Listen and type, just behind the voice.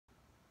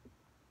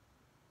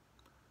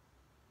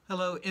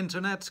Hello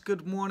Internet,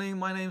 good morning.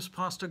 My name's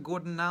Pastor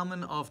Gordon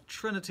Nauman of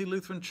Trinity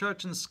Lutheran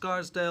Church in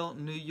Scarsdale,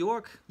 New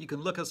York. You can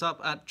look us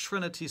up at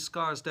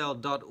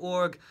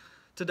trinityscarsdale.org.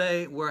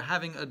 Today we're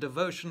having a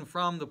devotion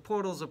from the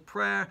Portals of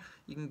Prayer.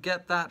 You can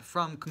get that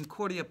from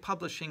Concordia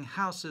Publishing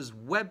House's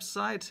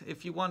website.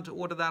 If you want to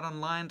order that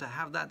online, to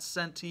have that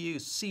sent to you,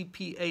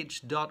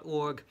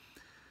 cph.org.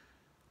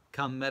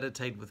 Come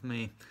meditate with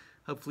me.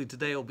 Hopefully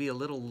today will be a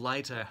little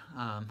lighter.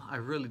 I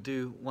really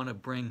do want to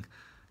bring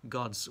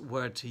God's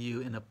word to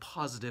you in a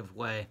positive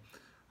way,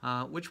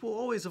 which will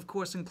always, of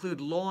course,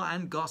 include law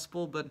and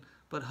gospel,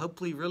 but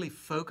hopefully really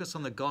focus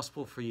on the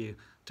gospel for you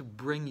to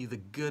bring you the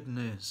good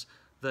news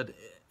that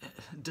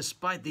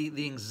despite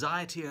the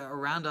anxiety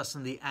around us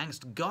and the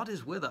angst, God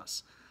is with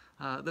us,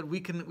 that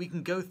we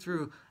can go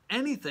through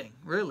anything,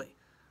 really,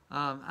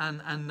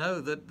 and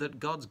know that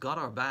God's got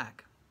our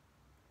back,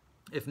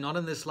 if not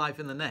in this life,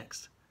 in the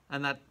next.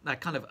 And that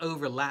kind of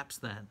overlaps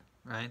then,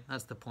 right?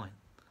 That's the point.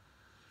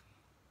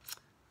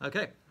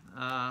 Okay,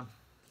 the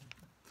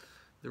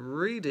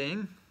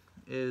reading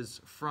is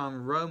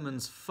from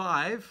Romans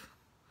 5.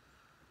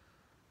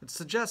 It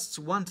suggests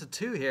 1 to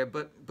 2 here,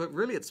 but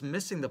really it's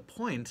missing the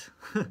point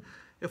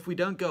if we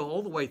don't go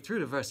all the way through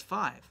to verse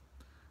 5.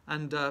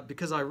 And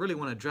because I really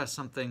want to address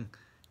something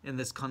in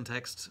this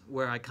context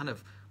where I kind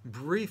of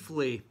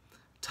briefly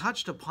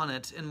touched upon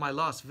it in my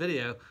last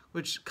video,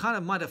 which kind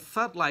of might have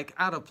felt like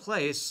out of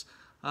place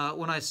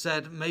when I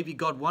said maybe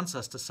God wants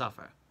us to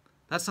suffer.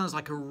 That sounds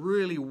like a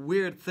really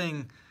weird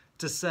thing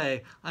to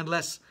say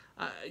unless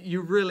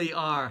you really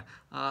are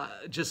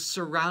just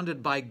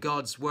surrounded by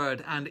God's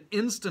word and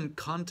instant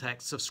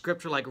contexts of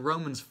scripture like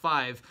Romans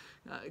 5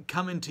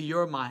 come into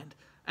your mind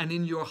and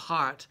in your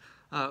heart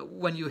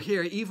when you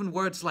hear even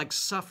words like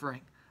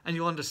suffering, and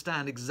you'll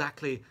understand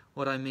exactly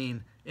what I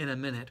mean in a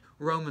minute.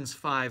 Romans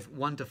 5,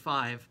 1 to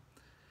 5.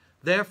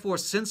 Therefore,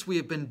 since we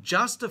have been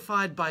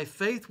justified by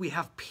faith, we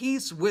have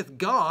peace with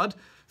God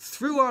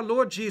through our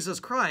Lord Jesus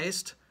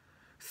Christ.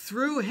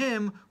 Through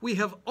him, we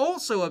have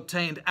also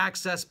obtained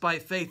access by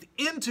faith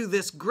into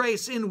this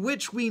grace in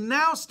which we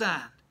now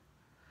stand.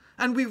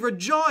 And we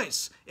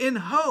rejoice in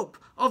hope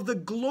of the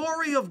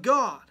glory of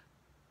God.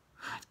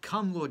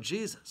 Come, Lord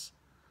Jesus.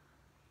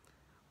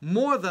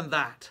 More than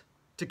that,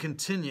 to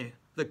continue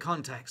the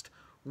context,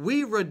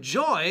 we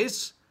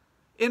rejoice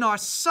in our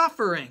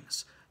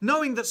sufferings,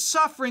 knowing that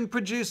suffering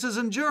produces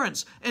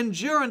endurance.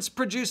 Endurance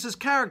produces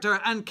character,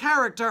 and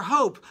character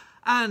hope.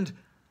 And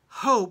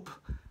hope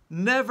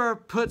never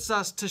puts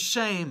us to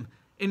shame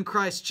in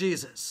Christ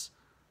Jesus.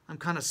 I'm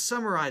kind of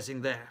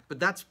summarizing there, but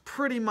that's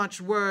pretty much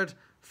word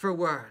for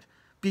word.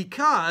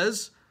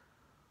 Because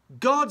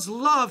God's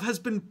love has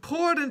been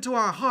poured into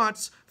our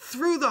hearts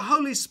through the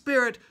Holy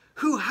Spirit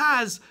who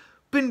has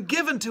been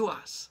given to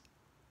us.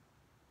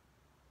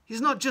 He's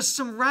not just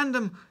some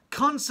random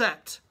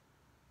concept,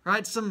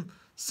 right? Some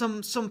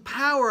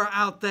power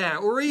out there,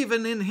 or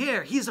even in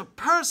here. He's a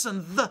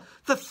person, the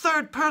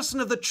third person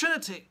of the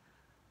Trinity,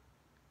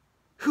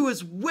 who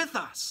is with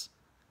us,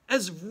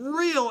 as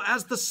real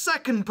as the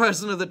second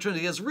person of the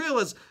Trinity, as real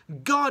as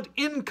God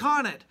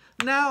incarnate.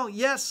 Now,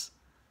 yes,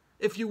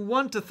 if you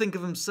want to think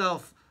of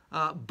himself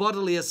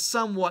bodily as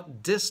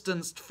somewhat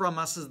distanced from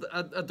us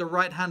at the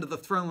right hand of the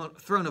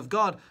throne of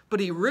God, but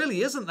he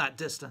really isn't that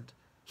distant.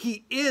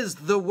 He is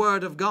the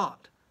Word of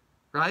God,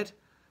 right?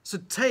 So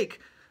take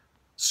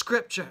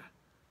Scripture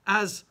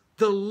as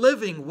the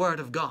living Word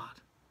of God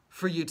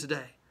for you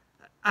today,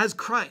 as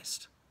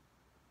Christ,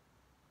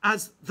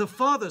 as the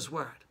Father's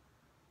word,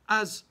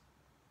 as,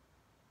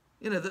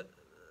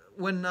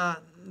 when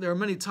there are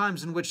many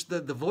times in which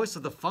the voice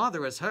of the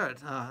Father is heard,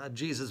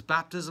 Jesus'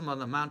 baptism, on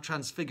the Mount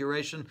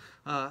Transfiguration,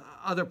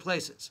 other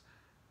places,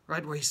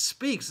 right, where he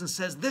speaks and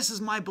says, "This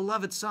is my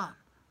beloved Son,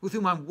 with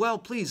whom I'm well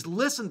pleased.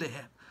 Listen to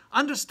him."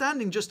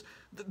 Understanding just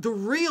the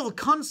real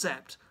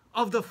concept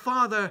of the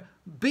Father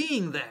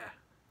being there,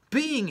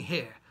 being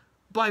here,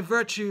 by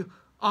virtue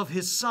of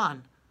his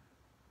Son,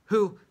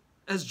 who,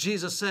 as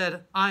Jesus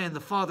said, "I and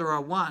the Father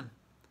are one."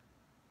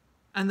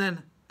 And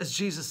then, as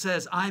Jesus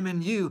says, "I'm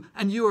in you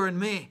and you are in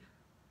me."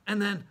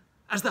 And then,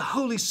 as the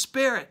Holy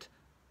Spirit,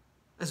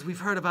 as we've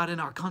heard about in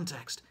our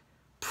context,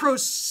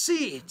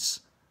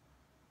 proceeds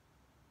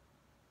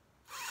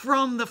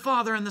from the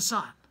Father and the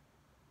Son.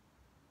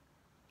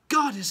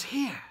 God is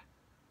here.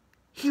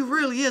 He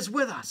really is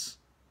with us.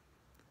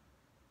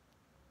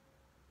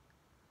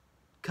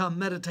 Come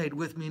meditate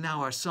with me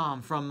now our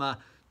psalm from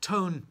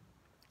Tone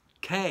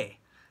K.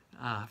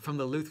 From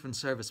the Lutheran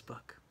Service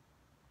Book,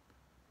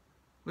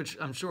 which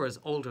I'm sure is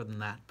older than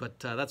that, but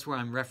that's where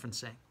I'm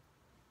referencing.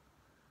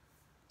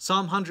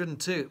 Psalm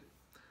 102,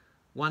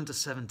 1 to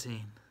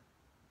 17.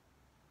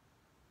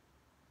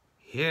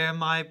 Hear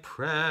my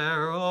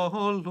prayer,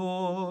 O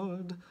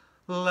Lord.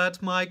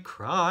 Let my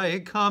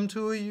cry come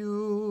to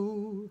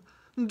you.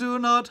 Do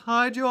not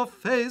hide your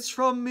face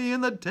from me in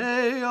the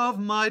day of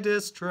my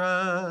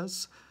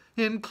distress.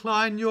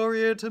 Incline your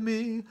ear to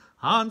me.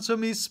 Answer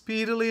me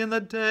speedily in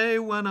the day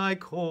when I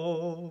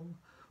call.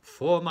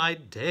 For my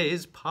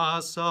days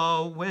pass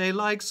away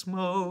like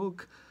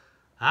smoke,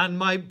 and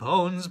my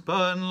bones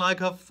burn like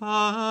a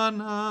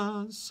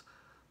furnace.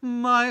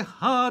 My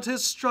heart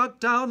is struck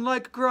down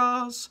like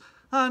grass,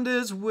 and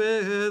is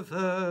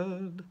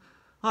withered.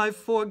 I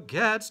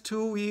forget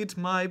to eat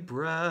my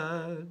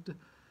bread,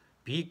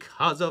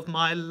 because of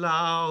my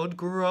loud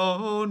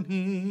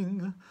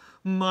groaning.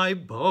 My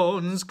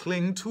bones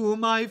cling to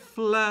my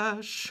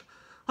flesh.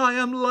 I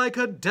am like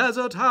a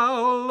desert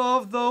owl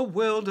of the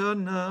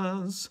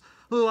wilderness,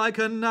 like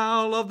an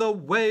owl of the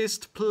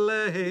waste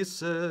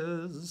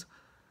places.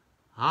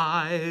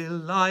 I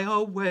lie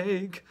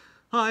awake.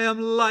 I am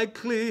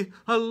likely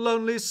a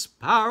lonely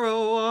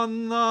sparrow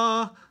on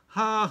the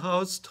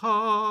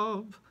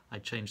housetop. I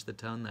changed the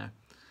tone there.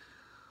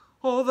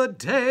 All the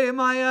day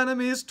my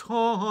enemies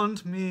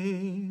taunt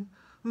me.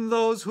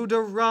 Those who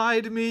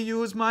deride me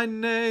use my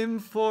name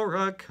for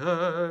a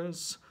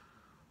curse.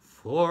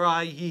 For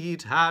I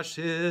eat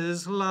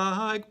ashes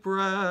like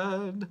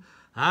bread,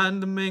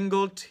 and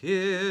mingle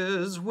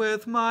tears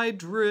with my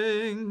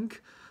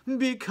drink,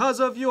 because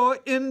of your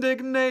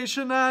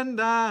indignation and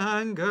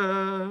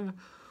anger.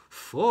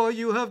 For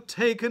you have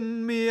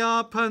taken me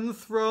up and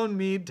thrown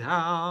me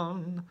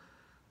down.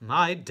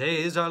 My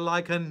days are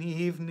like an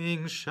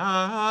evening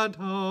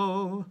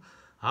shadow.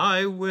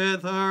 I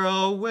wither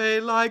away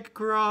like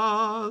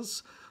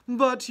grass.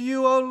 But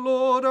you, O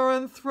Lord, are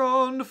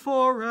enthroned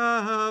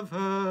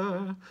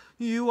forever.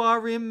 You are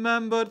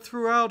remembered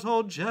throughout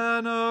all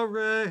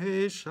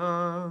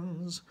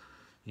generations.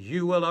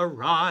 You will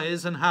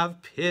arise and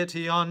have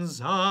pity on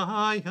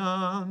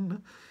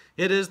Zion.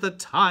 It is the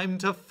time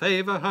to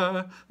favor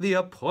her. The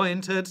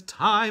appointed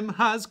time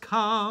has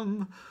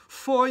come.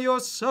 For your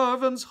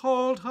servants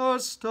hold her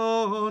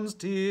stones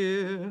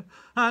dear,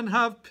 and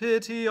have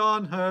pity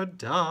on her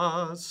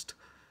dust.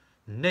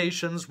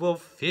 Nations will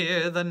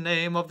fear the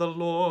name of the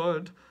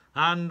Lord,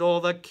 and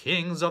all the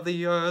kings of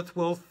the earth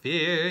will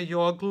fear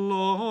your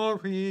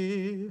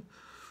glory.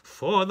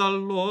 For the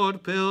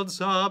Lord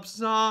builds up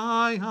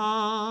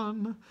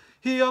Zion.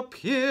 He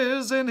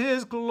appears in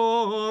his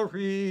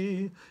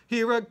glory.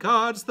 He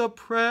regards the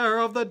prayer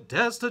of the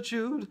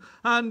destitute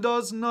and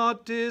does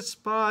not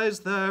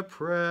despise their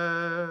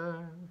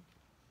prayer.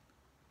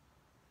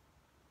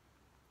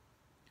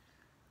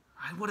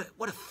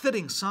 What a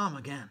fitting psalm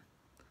again.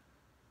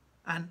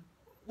 And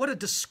what a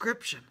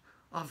description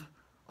of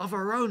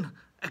our own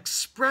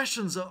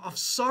expressions of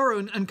sorrow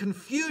and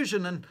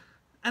confusion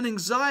and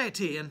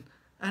anxiety.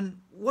 And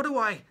what do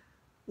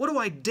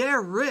I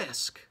dare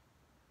risk?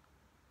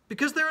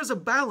 Because there is a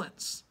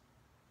balance.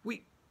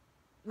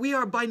 We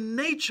are by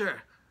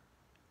nature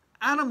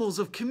animals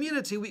of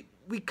community.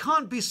 We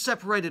can't be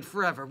separated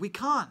forever. We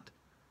can't.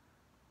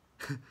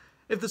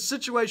 If the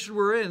situation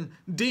we're in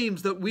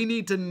deems that we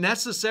need to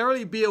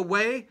necessarily be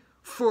away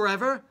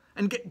forever,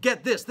 and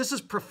get this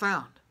is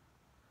profound.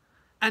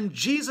 And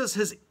Jesus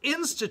has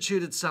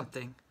instituted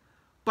something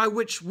by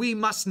which we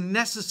must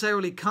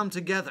necessarily come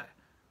together,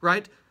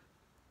 right?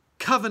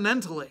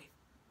 Covenantally.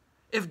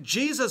 If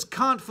Jesus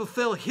can't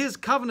fulfill his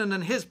covenant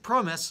and his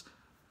promise,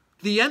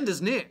 the end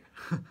is near,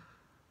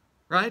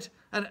 right?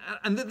 And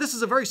this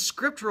is a very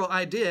scriptural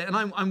idea, and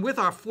I'm with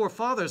our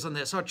forefathers on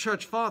this, our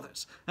church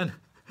fathers. And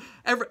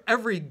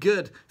every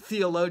good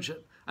theologian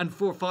and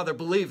forefather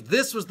believed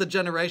this was the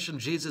generation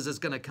Jesus is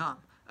going to come.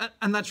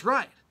 And that's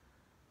right,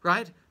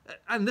 right?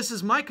 And this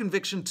is my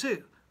conviction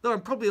too, though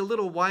I'm probably a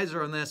little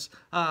wiser on this.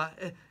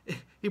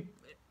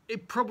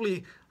 It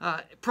probably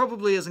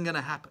isn't going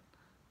to happen.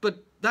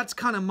 But that's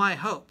kind of my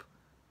hope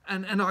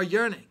and our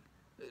yearning.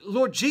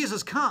 Lord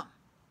Jesus, come.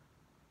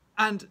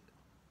 And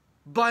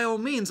by all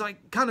means, I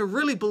kind of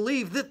really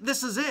believe that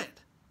this is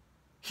it.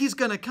 He's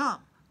going to come.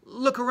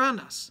 Look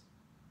around us.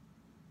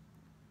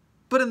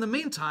 But in the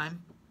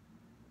meantime,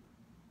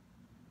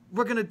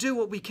 we're going to do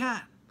what we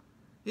can.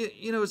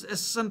 You know, as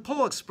St.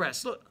 Paul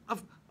expressed, look,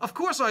 of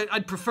course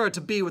I'd prefer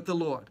to be with the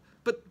Lord.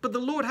 But the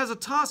Lord has a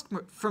task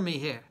for me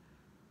here.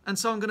 And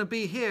so I'm going to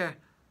be here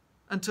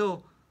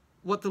until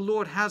what the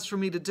Lord has for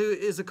me to do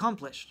is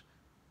accomplished.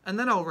 And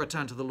then I'll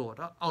return to the Lord.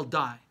 I'll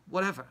die,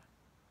 whatever.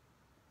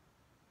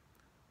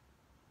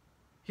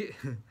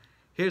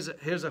 Here's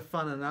a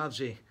fun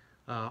analogy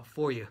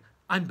for you.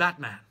 I'm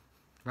Batman,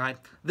 right?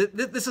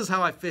 This is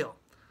how I feel.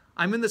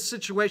 I'm in this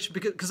situation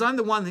because I'm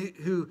the one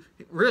who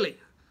really,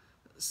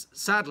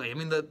 sadly, I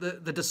mean,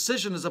 the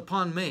decision is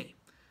upon me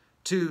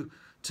to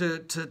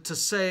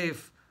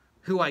save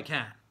who I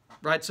can,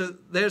 right? So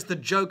there's the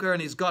Joker,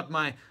 and he's got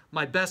my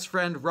best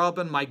friend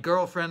Robin, my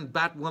girlfriend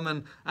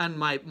Batwoman, and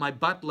my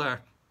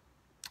butler,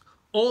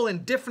 all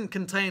in different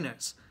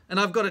containers, and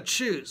I've got to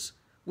choose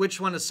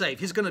which one to save.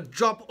 He's going to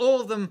drop all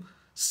of them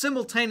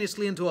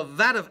simultaneously into a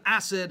vat of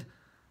acid,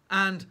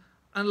 and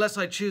unless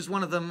I choose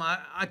one of them,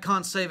 I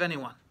can't save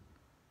anyone.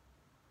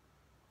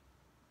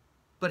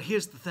 But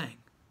here's the thing.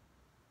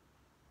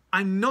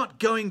 I'm not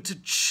going to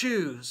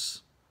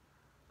choose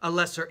a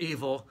lesser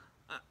evil.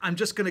 I'm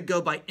just going to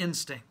go by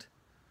instinct.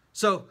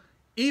 So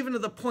even to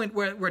the point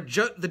where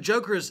the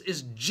Joker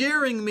is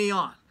jeering me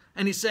on,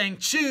 and he's saying,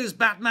 choose,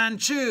 Batman,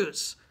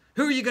 choose.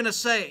 Who are you going to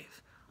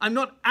save? I'm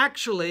not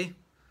actually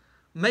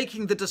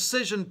making the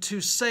decision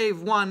to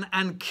save one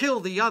and kill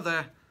the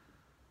other,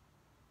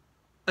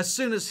 as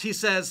soon as he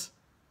says,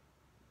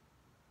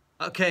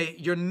 okay,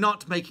 you're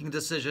not making a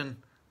decision,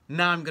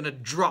 now I'm going to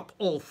drop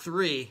all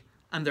three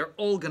and they're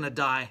all going to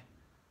die,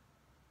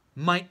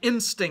 my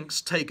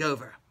instincts take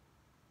over.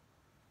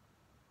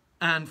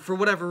 And for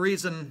whatever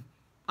reason,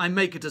 I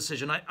make a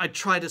decision. I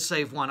try to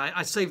save one.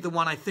 I save the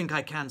one I think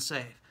I can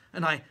save.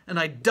 And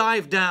I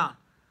dive down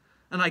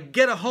and I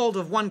get a hold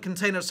of one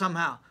container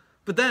somehow.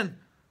 But then,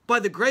 by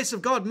the grace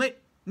of God,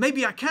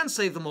 maybe I can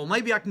save them all.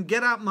 Maybe I can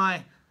get out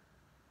my,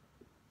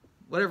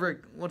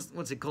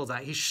 what's he called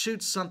that? He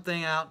shoots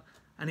something out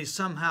and he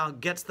somehow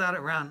gets that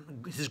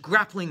around his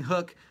grappling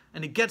hook,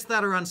 and he gets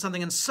that around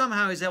something, and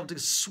somehow he's able to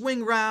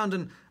swing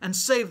round and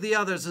save the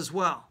others as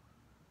well.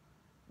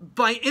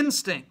 By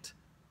instinct.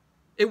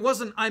 It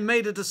wasn't I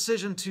made a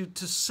decision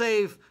to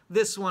save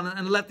this one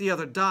and let the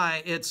other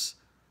die. It's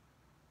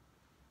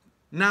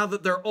now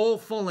that they're all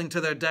falling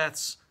to their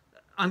deaths,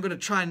 I'm going to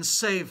try and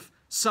save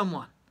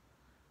someone.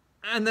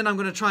 And then I'm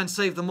going to try and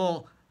save them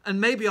all.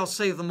 And maybe I'll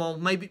save them all.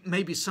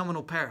 Maybe someone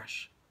will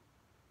perish.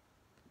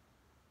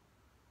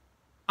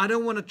 I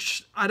don't want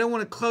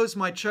to close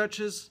my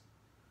churches.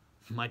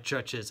 My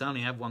churches, I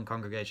only have one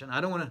congregation.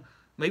 I don't want to,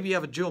 maybe you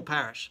have a dual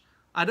parish.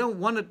 I don't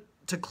want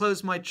to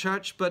close my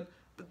church, but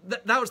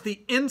that was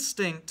the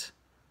instinct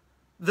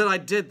that I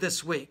did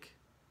this week.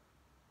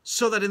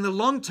 So that in the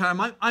long term,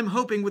 I'm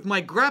hoping with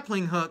my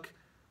grappling hook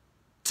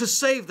to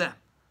save them.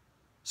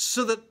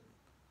 So that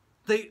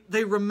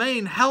they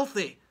remain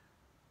healthy.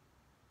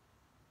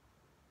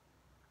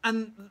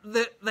 And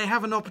they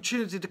have an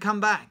opportunity to come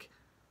back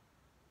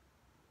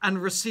and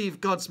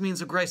receive God's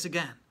means of grace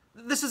again.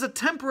 This is a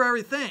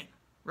temporary thing,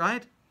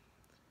 right?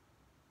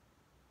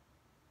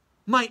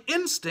 My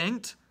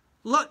instinct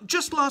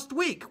just last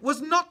week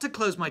was not to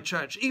close my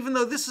church, even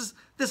though this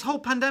whole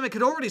pandemic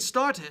had already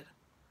started.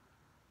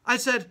 I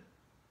said,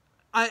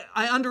 I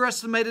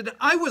underestimated it.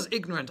 I was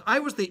ignorant. I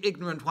was the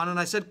ignorant one. And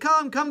I said,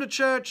 come to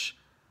church,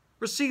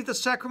 receive the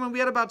sacrament. We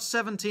had about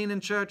 17 in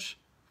church.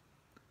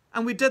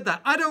 And we did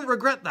that. I don't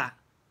regret that.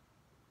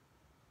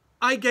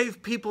 I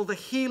gave people the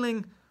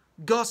healing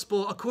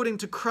gospel according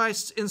to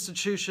Christ's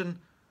institution.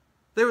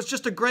 There was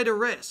just a greater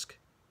risk.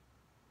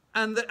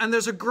 And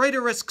there's a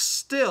greater risk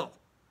still.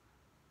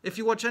 If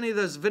you watch any of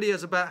those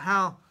videos about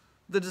how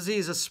the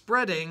disease is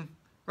spreading,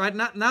 right,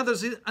 now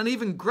there's an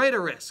even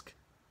greater risk.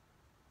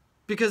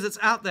 Because it's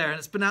out there, and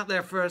it's been out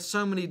there for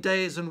so many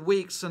days and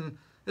weeks, and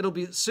it'll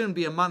soon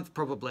be a month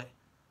probably.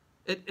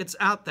 It's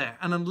out there.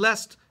 And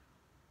unless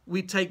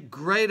we take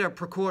greater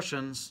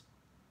precautions,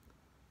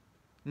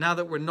 now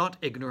that we're not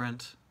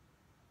ignorant,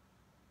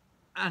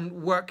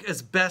 and work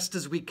as best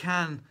as we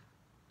can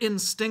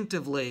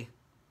instinctively,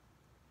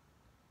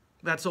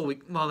 that's all we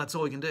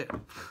can do.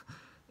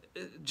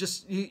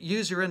 Just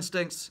use your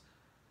instincts,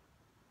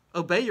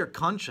 obey your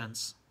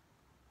conscience,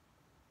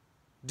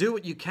 do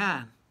what you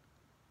can,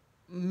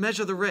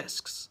 measure the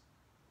risks,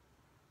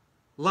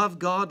 love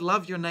God,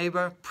 love your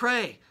neighbor,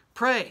 pray.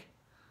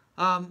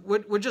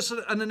 We're just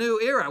in a new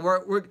era.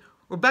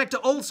 We're back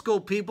to old school,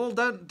 people.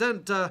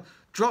 Don't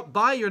drop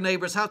by your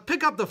neighbor's house.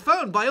 Pick up the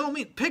phone, by all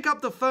means. Pick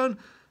up the phone,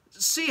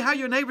 see how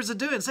your neighbors are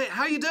doing. Say,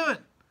 how you doing?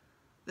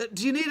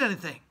 Do you need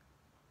anything?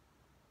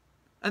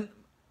 And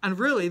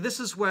really, this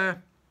is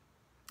where,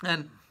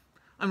 and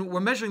we're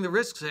measuring the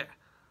risks here.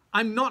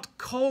 I'm not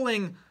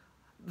calling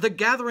the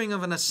gathering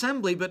of an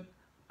assembly, but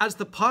as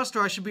the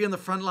pastor, I should be on the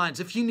front lines.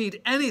 If you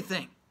need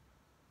anything,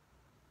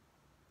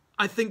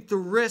 I think the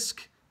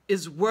risk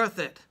is worth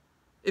it.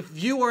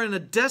 If you are in a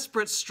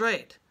desperate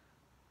strait,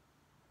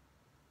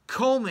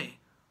 call me.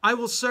 I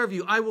will serve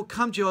you. I will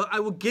come to you. I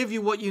will give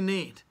you what you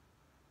need.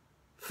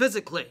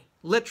 Physically,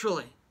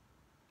 literally.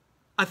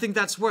 I think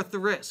that's worth the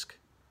risk.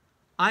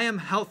 I am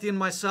healthy in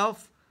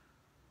myself,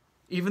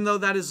 even though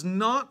that is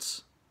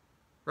not,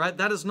 right?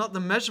 That is not the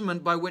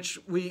measurement by which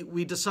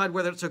we decide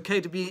whether it's okay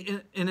to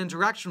be in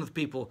interaction with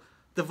people.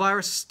 The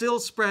virus still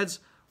spreads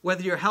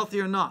whether you're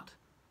healthy or not.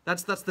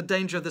 That's the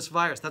danger of this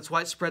virus. That's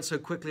why it spreads so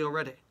quickly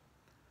already.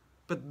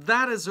 But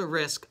that is a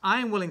risk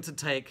I am willing to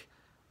take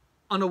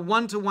on a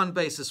one-to-one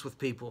basis with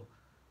people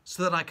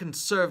so that I can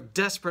serve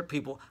desperate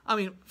people. I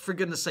mean, for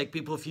goodness sake,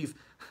 people,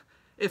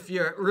 if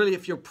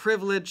you're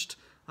privileged,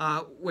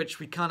 which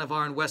we kind of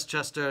are in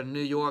Westchester, New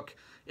York,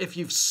 if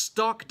you've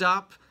stocked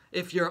up,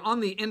 if you're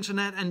on the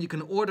internet and you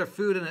can order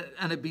food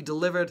and it be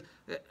delivered,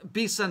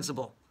 be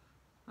sensible.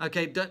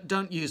 Okay,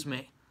 don't use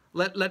me.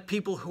 Let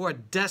people who are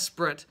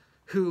desperate,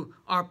 who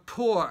are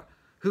poor,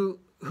 who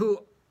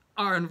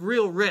are in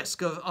real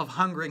risk of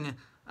hungering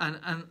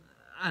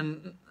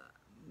and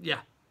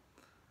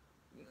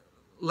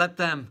let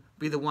them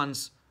be the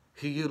ones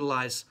who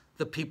utilize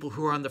the people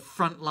who are on the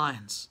front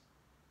lines,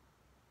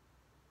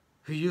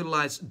 who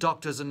utilize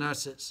doctors and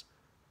nurses,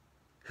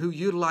 who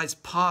utilize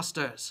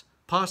pastors.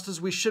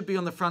 Pastors, we should be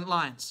on the front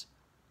lines.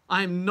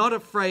 I am not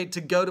afraid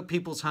to go to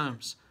people's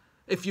homes.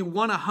 If you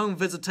want a home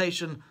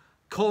visitation,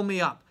 call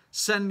me up.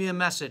 Send me a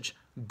message.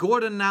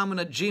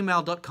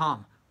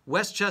 GordonNauman@gmail.com.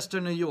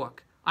 Westchester, New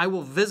York. I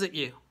will visit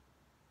you.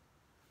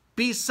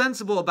 Be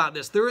sensible about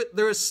this.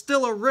 There is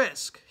still a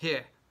risk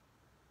here.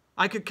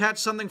 I could catch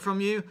something from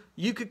you.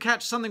 You could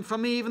catch something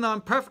from me, even though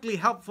I'm perfectly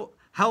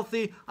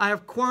healthy. I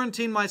have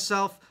quarantined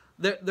myself.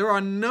 There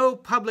are no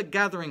public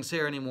gatherings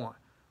here anymore.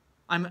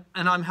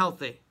 I'm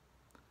healthy.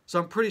 So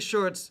I'm pretty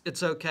sure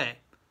it's okay.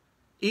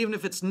 Even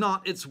if it's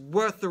not, it's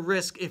worth the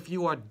risk if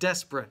you are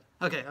desperate.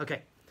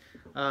 Okay.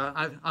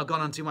 I've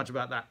gone on too much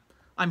about that.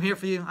 I'm here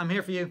for you. I'm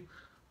here for you.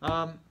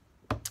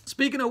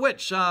 Speaking of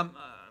which,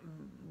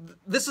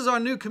 this is our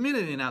new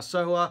community now.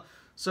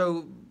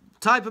 So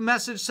type a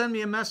message, send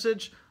me a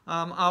message.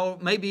 I'll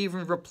maybe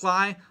even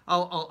reply.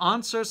 I'll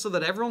answer so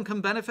that everyone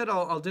can benefit.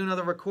 I'll do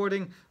another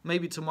recording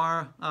maybe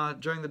tomorrow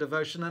during the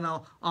devotion, and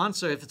I'll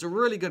answer. If it's a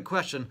really good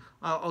question,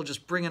 I'll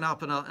just bring it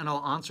up and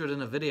I'll answer it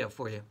in a video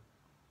for you.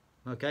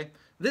 Okay?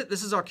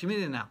 This is our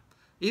community now.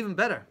 Even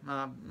better,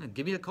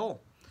 give me a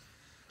call.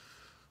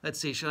 Let's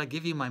see, should I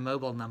give you my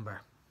mobile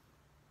number?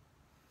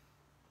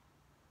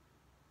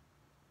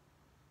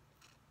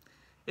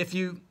 If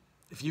you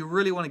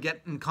really want to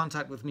get in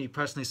contact with me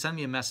personally, send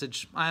me a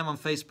message. I am on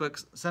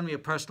Facebook. Send me a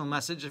personal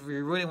message. If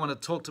you really want to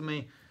talk to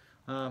me,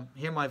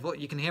 hear my voice.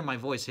 You can hear my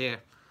voice here.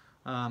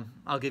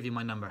 I'll give you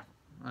my number.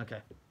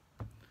 Okay.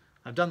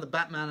 I've done the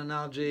Batman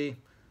analogy.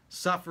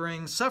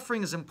 Suffering.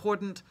 Suffering is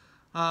important.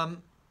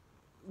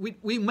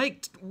 We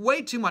make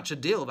way too much a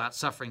deal about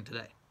suffering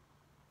today.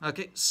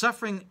 Okay.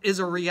 Suffering is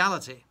a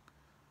reality.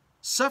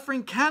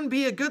 Suffering can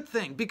be a good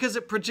thing because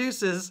it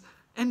produces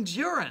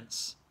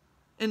endurance.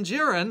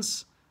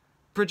 Endurance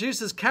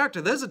produces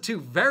character. Those are two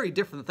very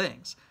different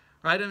things,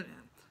 right? And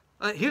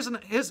here's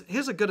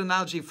a good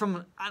analogy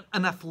from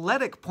an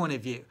athletic point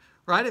of view,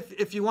 right?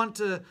 If you want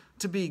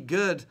to be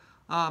good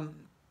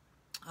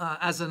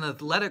as an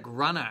athletic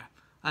runner,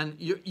 and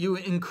you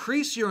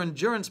increase your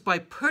endurance by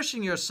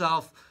pushing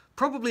yourself,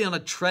 probably on a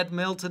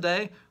treadmill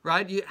today,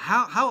 right?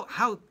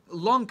 How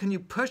long can you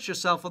push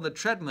yourself on the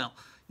treadmill?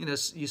 You know,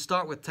 you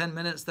start with 10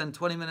 minutes, then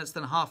 20 minutes,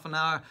 then half an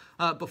hour.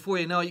 Before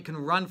you know it, you can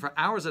run for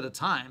hours at a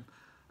time.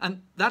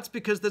 And that's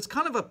because there's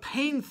kind of a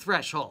pain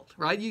threshold,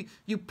 right?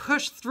 You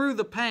push through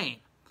the pain.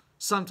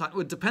 Sometimes,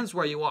 it depends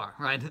where you are,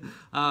 right?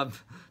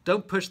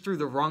 Don't push through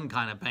the wrong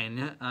kind of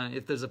pain.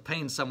 If there's a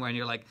pain somewhere and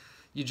you're like,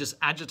 you just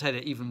agitate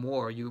it even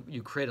more,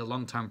 you create a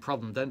long-term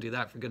problem. Don't do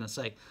that, for goodness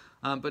sake.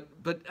 But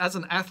as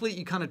an athlete,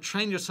 you kind of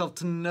train yourself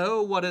to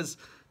know what is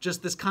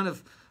just this kind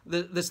of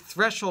this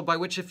threshold by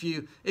which if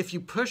you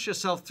push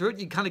yourself through it,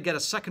 you kind of get a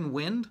second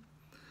wind.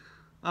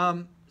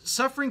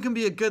 Suffering can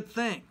be a good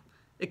thing.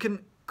 It can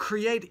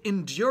create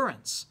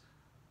endurance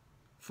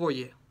for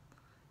you.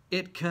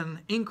 It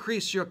can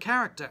increase your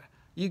character.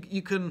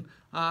 You can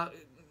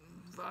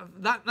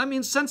that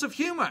means sense of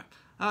humor.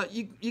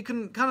 You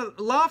can kind of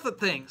laugh at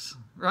things,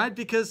 right?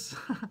 Because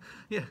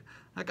yeah,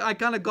 I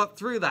kind of got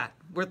through that.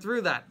 We're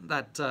through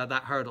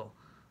that hurdle.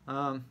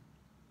 And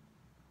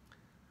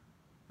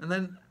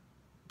then,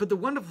 but the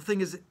wonderful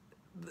thing is,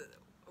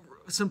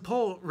 St.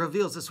 Paul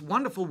reveals this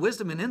wonderful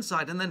wisdom and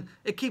insight, and then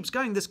it keeps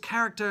going. This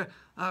character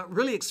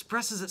really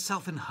expresses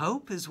itself in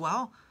hope as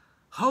well.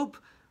 Hope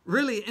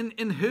really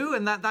in who?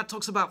 And that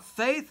talks about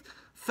faith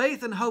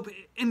and hope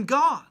in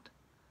God,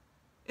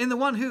 in the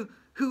one who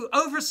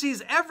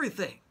oversees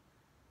everything.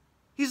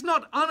 He's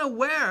not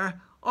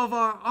unaware of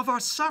our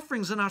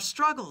sufferings and our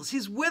struggles.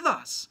 He's with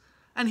us,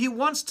 and he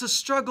wants to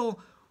struggle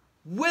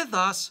with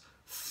us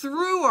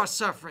through our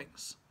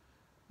sufferings.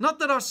 Not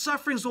that our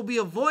sufferings will be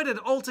avoided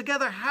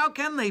altogether. How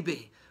can they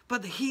be?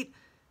 But he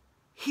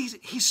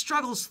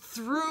struggles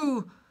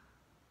through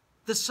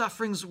the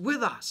sufferings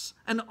with us.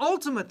 And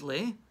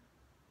ultimately,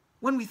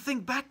 when we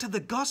think back to the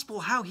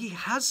gospel, how he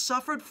has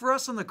suffered for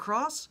us on the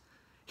cross,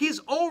 he's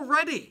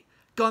already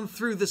gone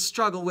through the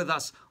struggle with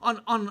us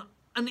on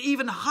an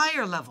even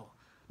higher level.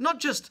 Not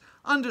just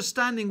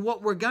understanding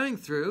what we're going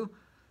through.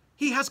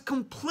 He has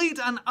complete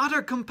and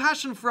utter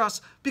compassion for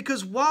us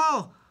because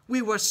while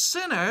we were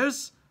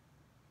sinners,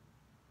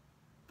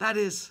 that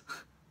is,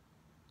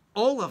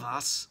 all of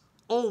us,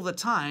 all the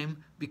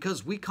time,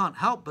 because we can't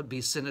help but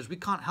be sinners. We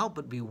can't help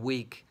but be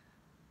weak.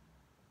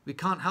 We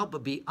can't help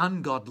but be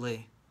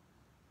ungodly.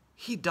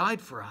 He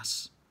died for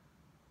us.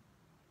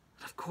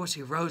 And of course,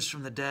 he rose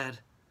from the dead.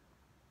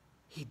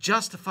 He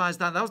justifies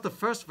that. That was the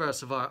first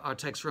verse of our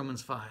text,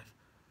 Romans 5.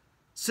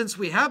 Since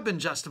we have been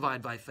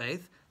justified by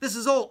faith, this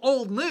is all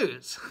old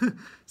news.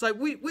 It's like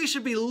we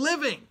should be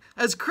living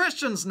as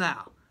Christians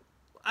now,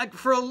 like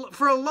for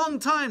a long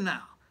time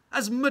now,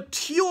 as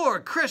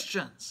mature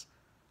Christians,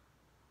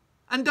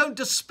 and don't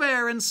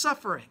despair in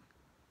suffering,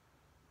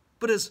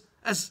 but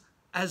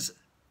as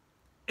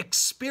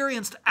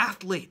experienced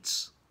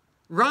athletes,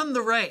 run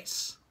the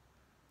race,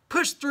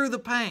 push through the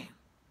pain,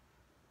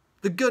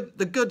 the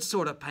good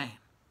sort of pain,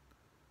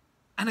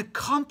 and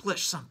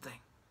accomplish something.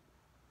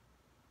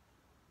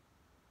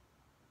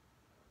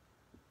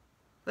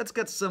 Let's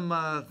get some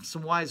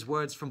wise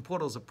words from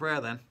Portals of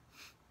Prayer then.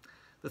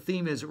 The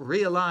theme is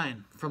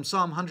realign from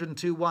Psalm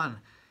 102:1.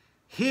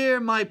 Hear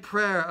my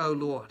prayer, O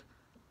Lord.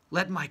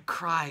 Let my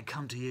cry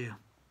come to you.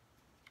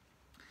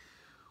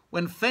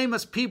 When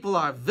famous people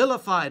are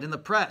vilified in the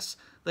press,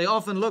 they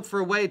often look for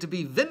a way to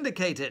be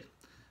vindicated.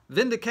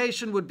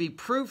 Vindication would be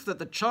proof that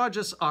the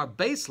charges are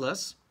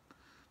baseless,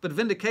 but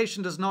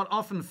vindication does not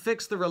often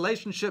fix the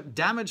relationship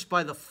damaged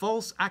by the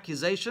false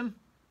accusation.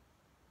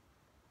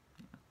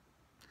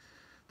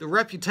 The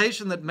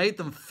reputation that made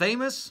them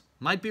famous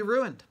might be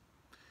ruined.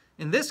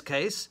 In this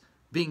case,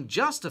 being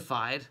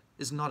justified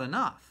is not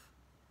enough.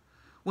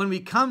 When we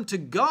come to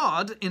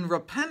God in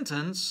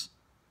repentance,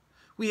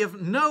 we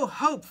have no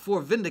hope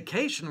for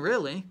vindication,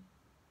 really,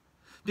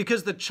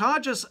 because the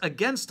charges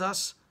against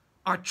us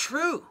are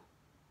true.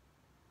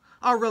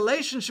 Our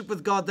relationship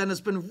with God then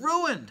has been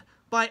ruined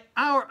by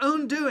our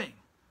own doing.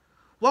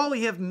 While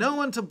we have no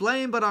one to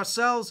blame but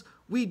ourselves,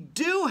 we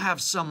do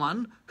have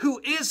someone who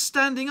is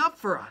standing up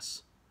for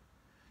us.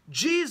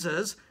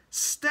 Jesus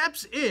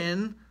steps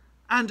in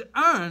and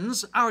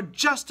earns our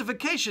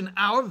justification,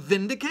 our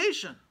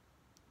vindication.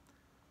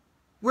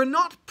 We're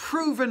not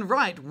proven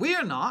right.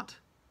 We're not.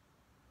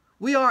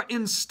 We are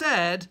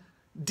instead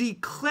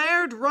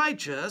declared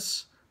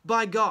righteous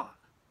by God.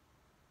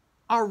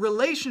 Our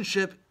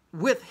relationship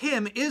with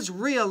Him is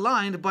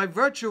realigned by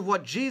virtue of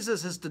what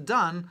Jesus has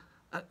done.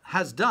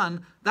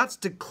 That's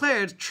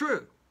declared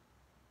true.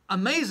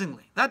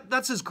 Amazingly.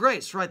 That's His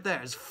grace right there.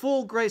 His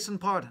full grace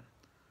and pardon.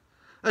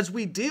 As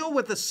we deal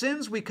with the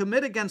sins we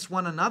commit against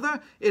one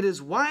another, it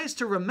is wise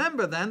to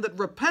remember then that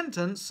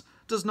repentance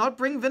does not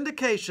bring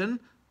vindication.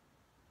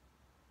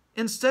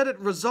 Instead, it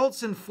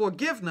results in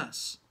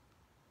forgiveness.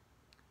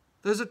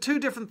 Those are two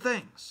different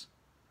things.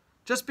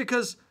 Just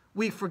because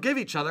we forgive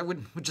each other,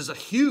 which is a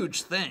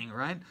huge thing,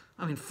 right?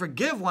 I mean,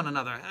 forgive one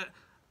another.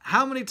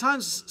 How many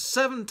times?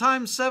 7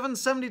 times 7,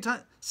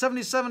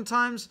 77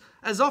 times?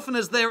 As often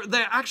as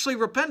they're actually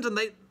repentant,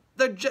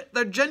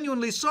 they're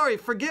genuinely sorry.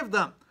 Forgive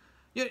them.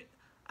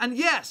 And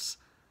yes,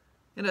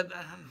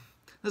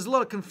 there's a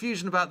lot of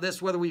confusion about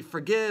this, whether we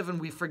forgive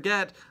and we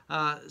forget.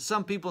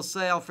 Some people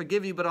say, I'll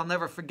forgive you, but I'll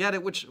never forget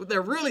it, which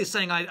they're really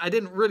saying, I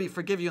didn't really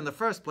forgive you in the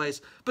first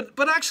place.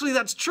 But actually,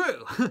 that's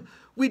true.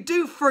 We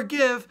do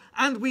forgive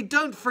and we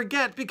don't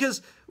forget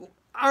because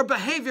our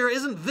behavior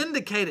isn't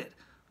vindicated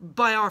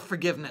by our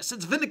forgiveness.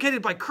 It's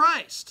vindicated by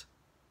Christ.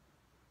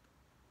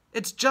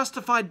 It's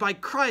justified by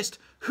Christ,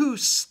 who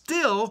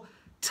still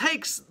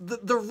takes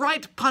the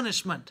right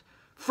punishment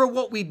for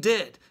what we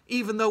did,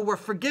 even though we're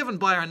forgiven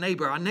by our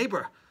neighbor. Our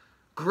neighbor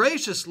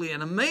graciously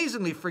and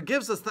amazingly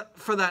forgives us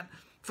for that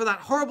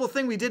horrible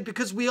thing we did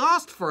because we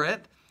asked for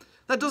it.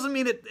 That doesn't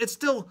mean it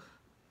still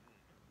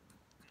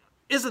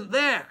isn't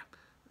there,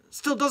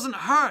 still doesn't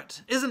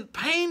hurt, isn't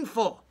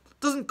painful,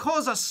 doesn't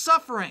cause us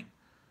suffering.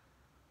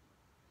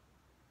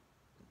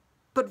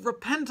 But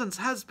repentance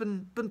has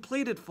been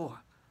pleaded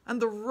for. And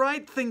the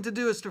right thing to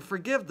do is to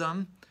forgive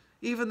them,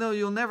 even though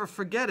you'll never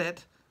forget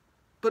it.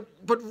 But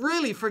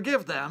really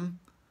forgive them.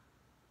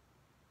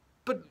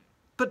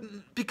 But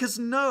because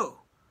know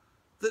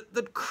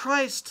that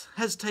Christ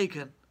has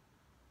taken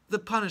the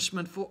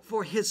punishment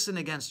for his sin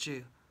against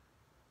you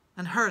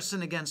and her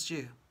sin against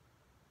you.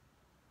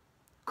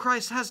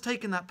 Christ has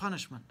taken that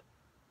punishment.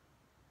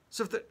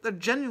 So if they're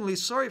genuinely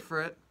sorry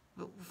for it,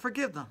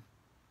 forgive them.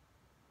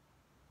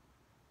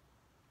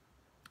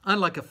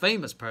 Unlike a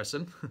famous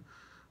person,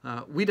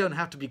 we don't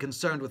have to be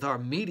concerned with our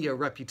media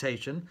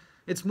reputation.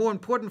 It's more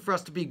important for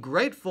us to be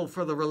grateful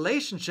for the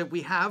relationship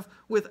we have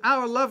with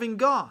our loving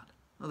God.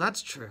 Well,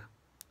 that's true.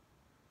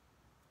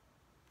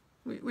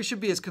 We should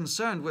be as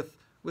concerned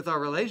with our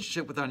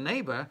relationship with our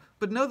neighbor,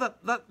 but know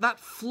that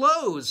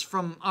flows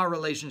from our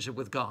relationship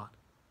with God.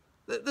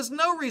 There's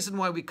no reason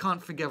why we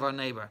can't forgive our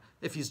neighbor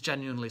if he's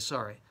genuinely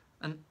sorry.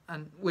 And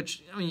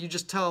which, I mean, you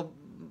just tell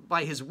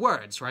by his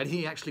words, right?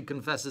 He actually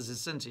confesses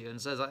his sin to you and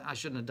says, I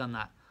shouldn't have done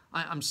that.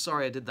 I'm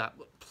sorry I did that.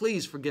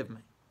 Please forgive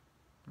me,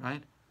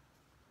 right?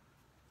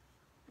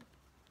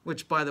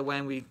 Which, by the way,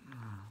 and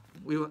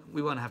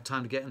we won't have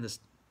time to get in this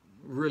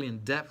really in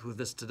depth with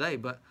this today,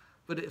 but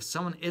if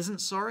someone isn't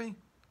sorry,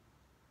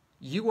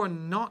 you are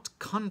not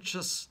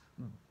conscience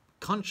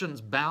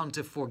bound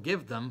to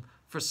forgive them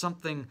for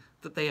something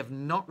that they have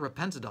not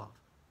repented of,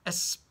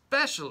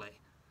 especially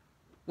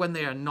when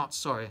they are not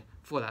sorry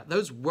for that.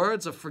 Those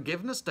words of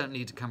forgiveness don't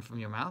need to come from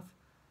your mouth.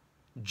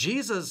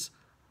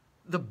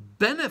 The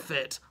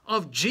benefit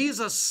of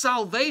Jesus'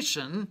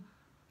 salvation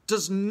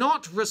is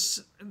not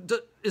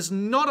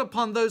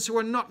upon those who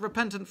are not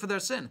repentant for their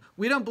sin.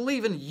 We don't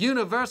believe in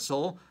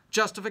universal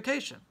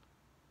justification.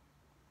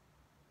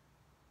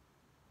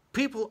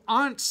 People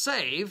aren't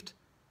saved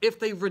if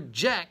they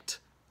reject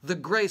the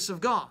grace of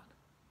God.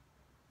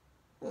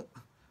 Well,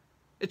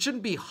 it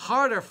shouldn't be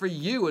harder for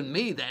you and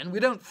me then.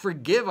 We don't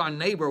forgive our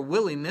neighbor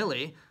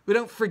willy-nilly. We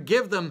don't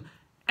forgive them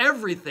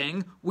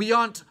everything. We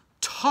aren't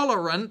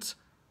tolerant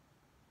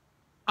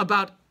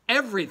about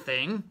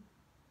everything.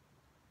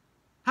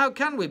 How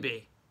can we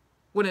be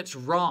when it's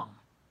wrong,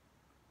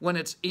 when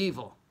it's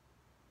evil,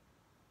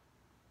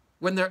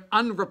 when they're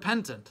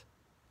unrepentant?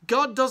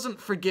 God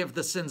doesn't forgive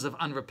the sins of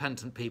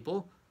unrepentant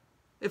people.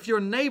 If your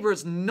neighbor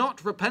is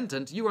not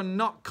repentant, you are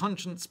not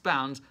conscience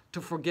bound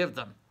to forgive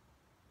them.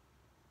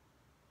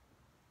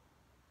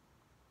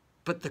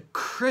 But the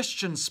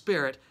Christian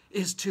spirit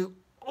is to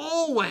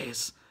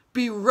always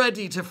be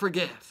ready to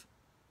forgive.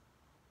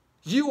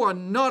 You are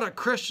not a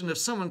Christian if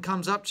someone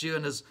comes up to you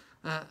and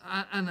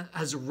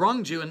has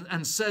wronged you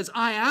and says,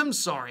 I am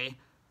sorry,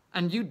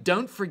 and you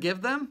don't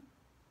forgive them.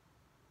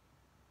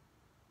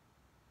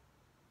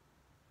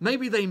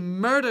 Maybe they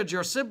murdered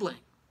your sibling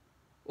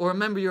or a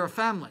member of your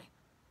family,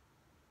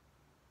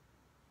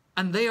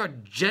 and they are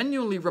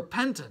genuinely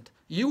repentant.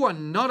 You are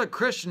not a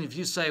Christian if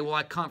you say, well,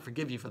 I can't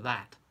forgive you for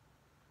that.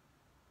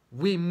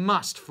 We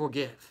must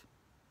forgive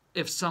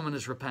if someone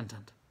is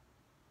repentant.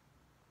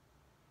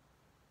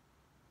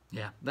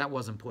 Yeah, that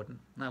was important.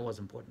 That was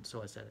important,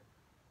 so I said it.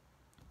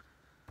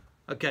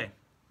 Okay,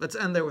 let's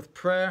end there with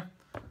prayer.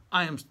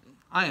 I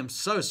am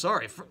so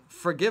sorry.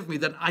 Forgive me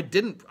that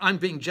I'm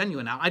being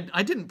genuine now.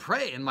 I didn't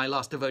pray in my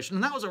last devotion,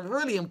 and that was a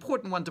really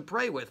important one to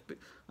pray with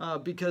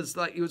because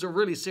it was a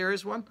really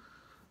serious one.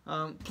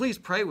 Please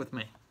pray with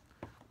me.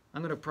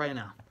 I'm going to pray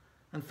now.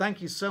 And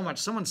thank you so much.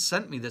 Someone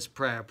sent me this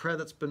prayer, a prayer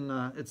that's been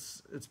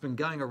it's been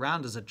going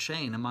around as a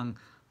chain among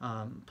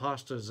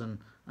pastors and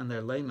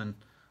their laymen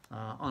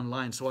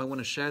online. So I want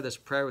to share this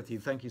prayer with you.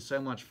 Thank you so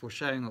much for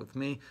sharing it with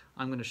me.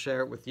 I'm going to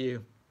share it with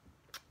you.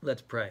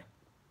 Let's pray.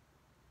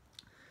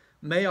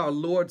 May our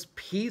Lord's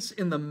peace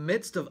in the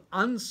midst of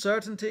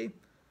uncertainty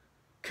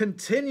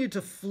continue to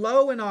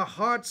flow in our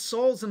hearts,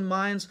 souls, and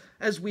minds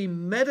as we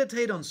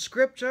meditate on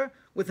Scripture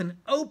with an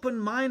open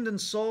mind and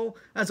soul,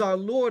 as our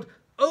Lord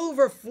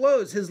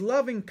overflows his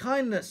loving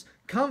kindness,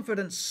 comfort,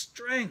 and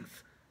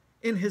strength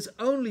in his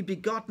only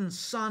begotten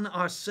Son,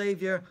 our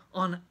Savior,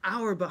 on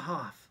our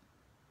behalf,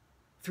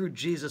 through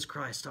Jesus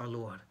Christ our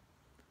Lord.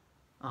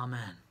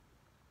 Amen.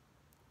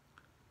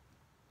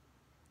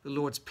 The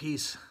Lord's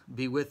peace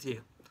be with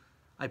you.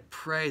 I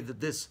pray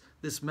that this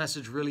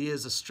message really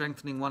is a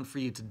strengthening one for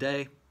you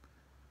today.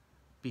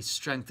 Be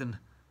strengthened,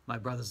 my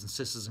brothers and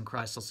sisters in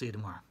Christ. I'll see you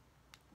tomorrow.